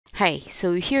Hi,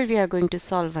 so here we are going to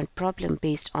solve one problem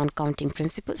based on counting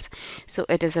principles. So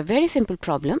it is a very simple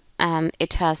problem and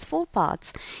it has 4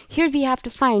 parts. Here we have to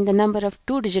find the number of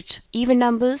 2-digit even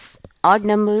numbers, odd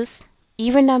numbers,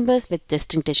 even numbers with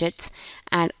distinct digits,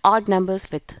 and odd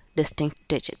numbers with distinct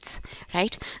digits,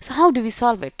 right? So how do we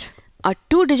solve it? A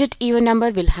 2-digit even number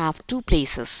will have 2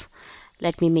 places.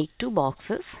 Let me make 2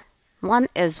 boxes. One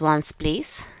is ones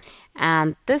place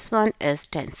and this one is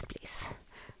tens place.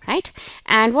 Right?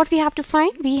 And what we have to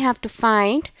find? We have to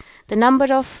find the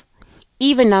number of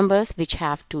even numbers which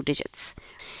have 2 digits.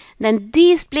 Then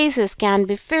these places can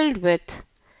be filled with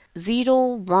 0,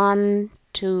 1,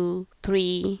 2,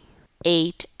 3,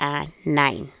 8 and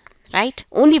 9. Right?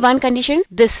 Only one condition,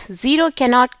 this 0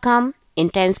 cannot come in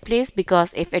tens place,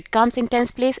 because if it comes in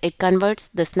tens place, it converts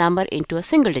this number into a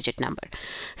single digit number.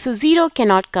 So 0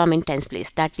 cannot come in tens place.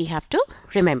 That we have to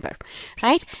remember,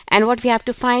 right? And what we have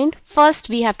to find? First,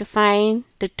 we have to find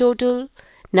the total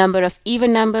number of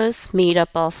even numbers made up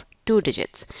of 2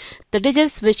 digits. The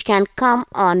digits which can come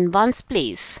on ones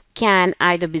place can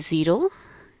either be 0,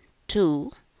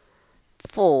 2,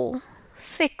 4,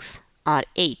 6 or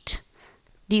 8.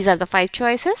 These are the 5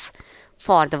 choices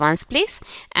for the ones place.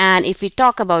 And if we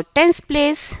talk about tens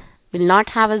place, we'll not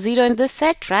have a 0 in this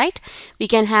set, right? We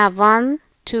can have 1,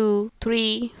 2,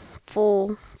 3,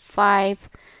 4, 5,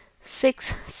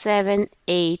 6, 7,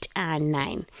 8 and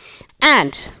 9.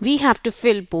 And we have to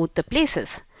fill both the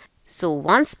places. So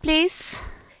ones place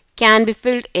can be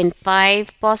filled in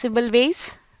 5 possible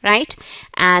ways, right?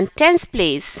 And tens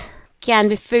place can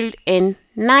be filled in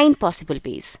 9 possible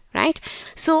ways, right?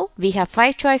 So we have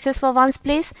 5 choices for ones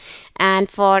place, and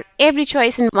for every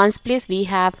choice in ones place we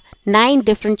have 9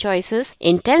 different choices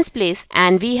in tens place,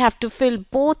 and we have to fill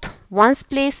both ones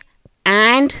place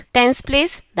and tens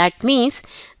place. That means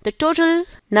the total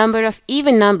number of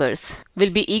even numbers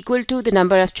will be equal to the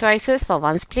number of choices for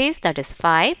ones place, that is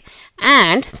 5,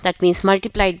 and that means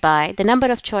multiplied by the number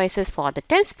of choices for the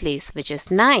tens place, which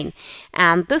is 9,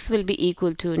 and this will be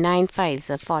equal to 9 5s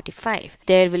are 45.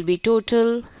 There will be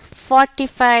total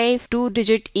 45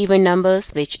 2-digit even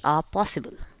numbers which are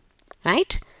possible,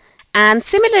 right? And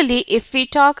similarly, if we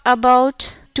talk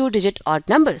about 2-digit odd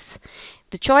numbers,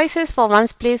 the choices for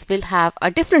ones place will have a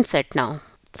different set now.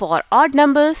 For odd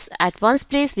numbers at ones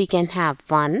place, we can have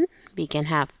 1, we can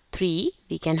have 3,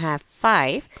 we can have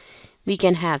 5, we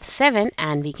can have 7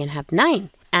 and we can have 9.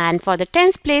 And for the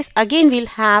tens place, again we'll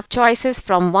have choices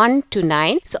from 1 to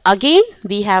 9. So again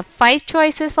we have 5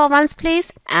 choices for ones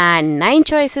place and 9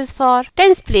 choices for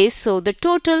tens place. So the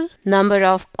total number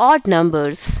of odd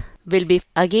numbers will be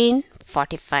again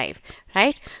 45,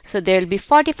 right? So there will be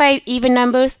 45 even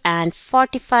numbers and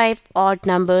 45 odd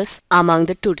numbers among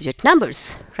the 2-digit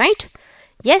numbers, right?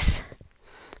 Yes?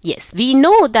 Yes, we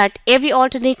know that every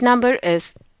alternate number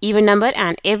is even number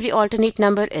and every alternate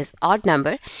number is odd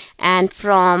number, and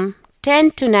from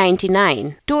 10 to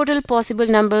 99 total possible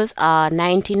numbers are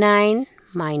 99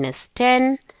 minus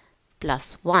 10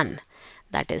 plus 1,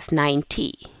 that is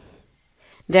 90.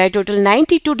 There are total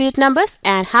 92-digit numbers,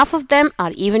 and half of them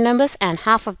are even numbers and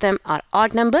half of them are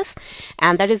odd numbers,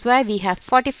 and that is why we have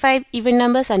 45 even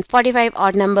numbers and 45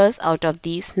 odd numbers out of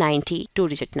these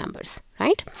 92-digit numbers,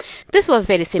 right? This was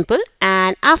very simple,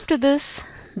 and after this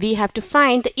we have to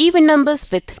find the even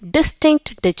numbers with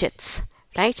distinct digits,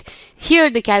 right? Here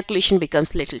the calculation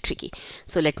becomes a little tricky.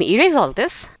 So let me erase all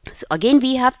this. So again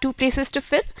we have 2 places to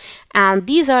fill, and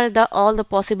these are all the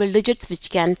possible digits which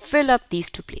can fill up these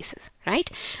 2 places,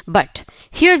 right? But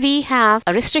here we have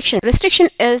a restriction. Restriction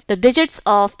is the digits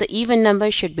of the even number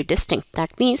should be distinct.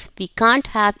 That means we can't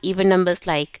have even numbers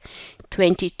like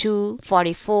 22,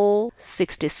 44,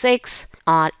 66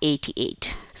 or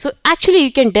 88. So actually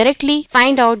you can directly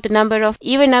find out the number of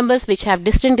even numbers which have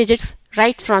distinct digits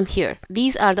right from here.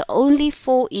 These are the only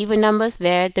 4 even numbers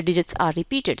where the digits are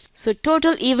repeated. So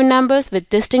total even numbers with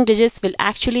distinct digits will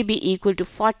actually be equal to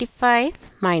 45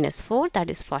 minus 4, that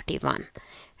is 41,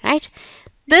 right?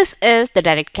 This is the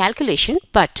direct calculation,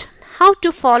 but how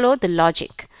to follow the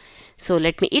logic? So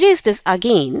let me erase this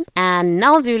again, and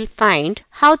now we will find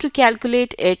how to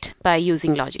calculate it by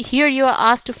using logic. Here you are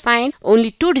asked to find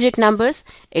only 2-digit numbers.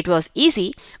 It was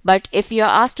easy, but if you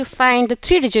are asked to find the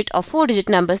 3-digit or 4-digit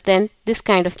numbers, then this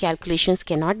kind of calculations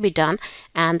cannot be done,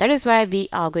 and that is why we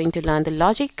are going to learn the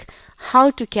logic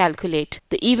how to calculate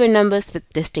the even numbers with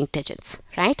distinct digits,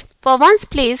 right? For ones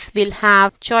place, we'll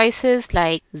have choices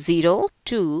like 0,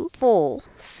 2, 4,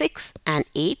 6 and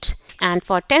 8. And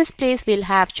for tens place, we'll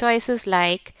have choices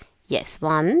like, yes,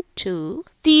 1, 2.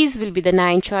 These will be the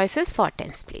 9 choices for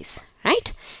tens place,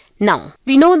 right? Now,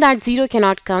 we know that 0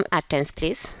 cannot come at tens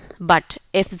place, but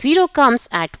if 0 comes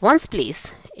at ones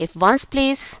place, if ones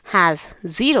place has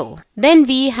 0, then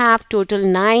we have total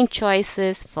 9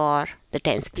 choices for the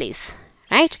tens place.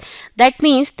 Right? That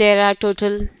means there are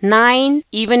total 9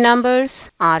 even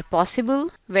numbers are possible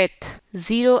with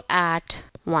 0 at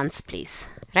ones place.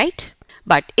 Right?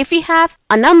 But if we have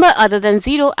a number other than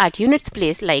 0 at units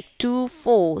place like 2,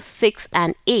 4, 6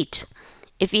 and 8,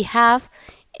 if we have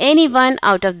any one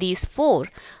out of these 4,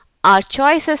 our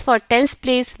choices for tens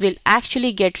place will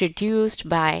actually get reduced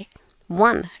by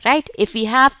 1, right? If we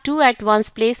have 2 at ones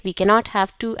place, we cannot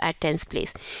have 2 at tens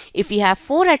place. If we have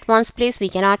 4 at ones place, we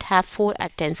cannot have 4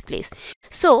 at tens place.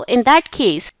 So in that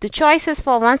case, the choices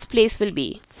for ones place will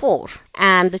be 4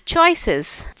 and the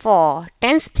choices for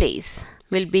tens place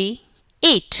will be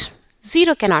 8.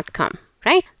 0 cannot come,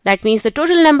 right? That means the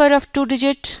total number of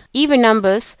 2-digit even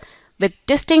numbers with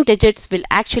distinct digits will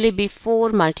actually be 4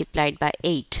 multiplied by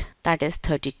 8. That is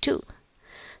 32.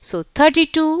 So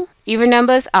 32 even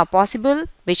numbers are possible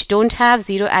which don't have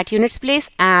 0 at units place,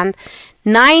 and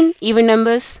 9 even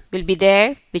numbers will be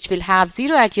there which will have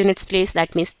 0 at units place.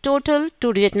 That means total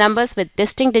 2-digit numbers with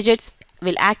distinct digits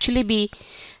will actually be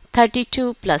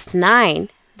 32 plus 9,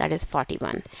 that is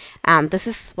 41. And this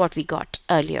is what we got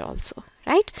earlier also,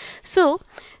 right? So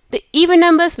the even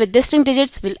numbers with distinct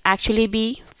digits will actually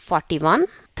be 41,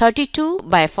 32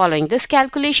 by following this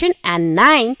calculation, and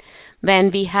 9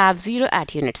 when we have 0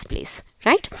 at units place,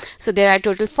 right? So there are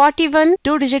total 41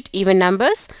 2-digit even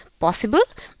numbers possible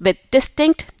with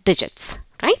distinct digits,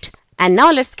 right? And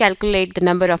now let's calculate the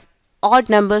number of odd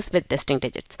numbers with distinct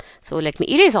digits. So let me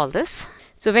erase all this.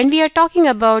 So when we are talking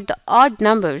about the odd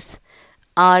numbers,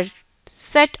 our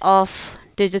set of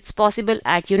digits possible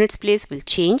at units place will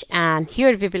change, and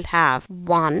here we will have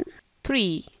 1,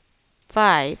 3,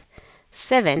 5,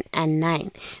 7 and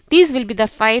 9. These will be the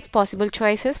 5 possible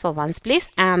choices for ones place,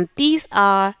 and these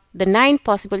are the 9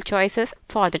 possible choices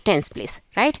for the tens place,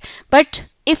 right? But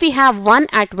if we have 1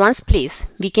 at ones place,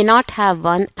 we cannot have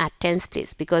 1 at tens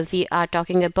place because we are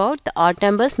talking about the odd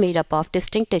numbers made up of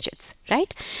distinct digits,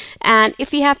 right? And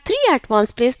if we have 3 at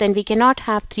ones place, then we cannot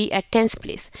have 3 at tens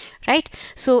place, right?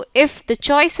 So if the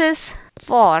choices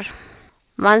for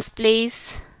ones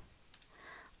place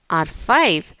are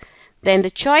 5, then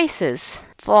the choices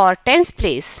for tens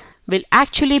place will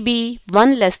actually be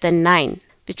 1 less than 9,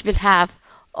 which will have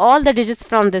all the digits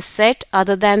from this set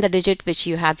other than the digit which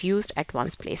you have used at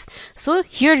ones place. So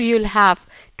here you will have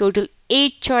total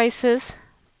 8 choices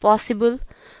possible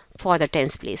for the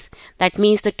tens place. That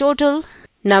means the total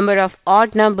number of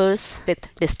odd numbers with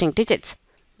distinct digits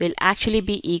will actually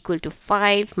be equal to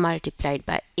 5 multiplied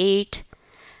by 8,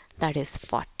 that is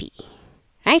 40,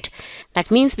 right?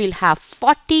 That means we'll have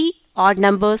 40 odd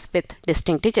numbers with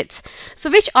distinct digits. So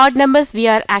which odd numbers we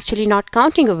are actually not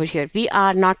counting over here? We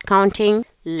are not counting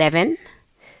 11,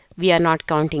 we are not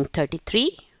counting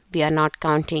 33, we are not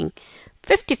counting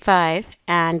 55,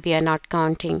 and we are not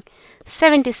counting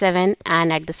 77,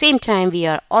 and at the same time we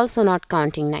are also not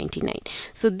counting 99.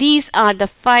 So these are the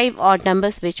 5 odd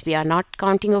numbers which we are not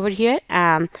counting over here,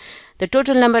 and the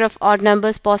total number of odd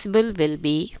numbers possible will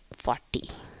be 40,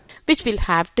 which will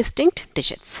have distinct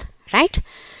digits, right?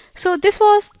 So this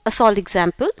was a solved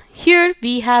example. Here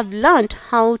we have learned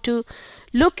how to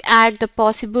look at the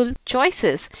possible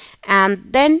choices and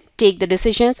then take the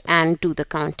decisions and do the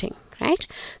counting, right?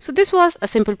 So this was a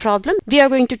simple problem. We are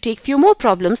going to take few more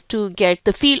problems to get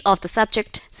the feel of the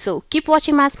subject. So keep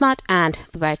watching Math Smart and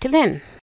bye till then.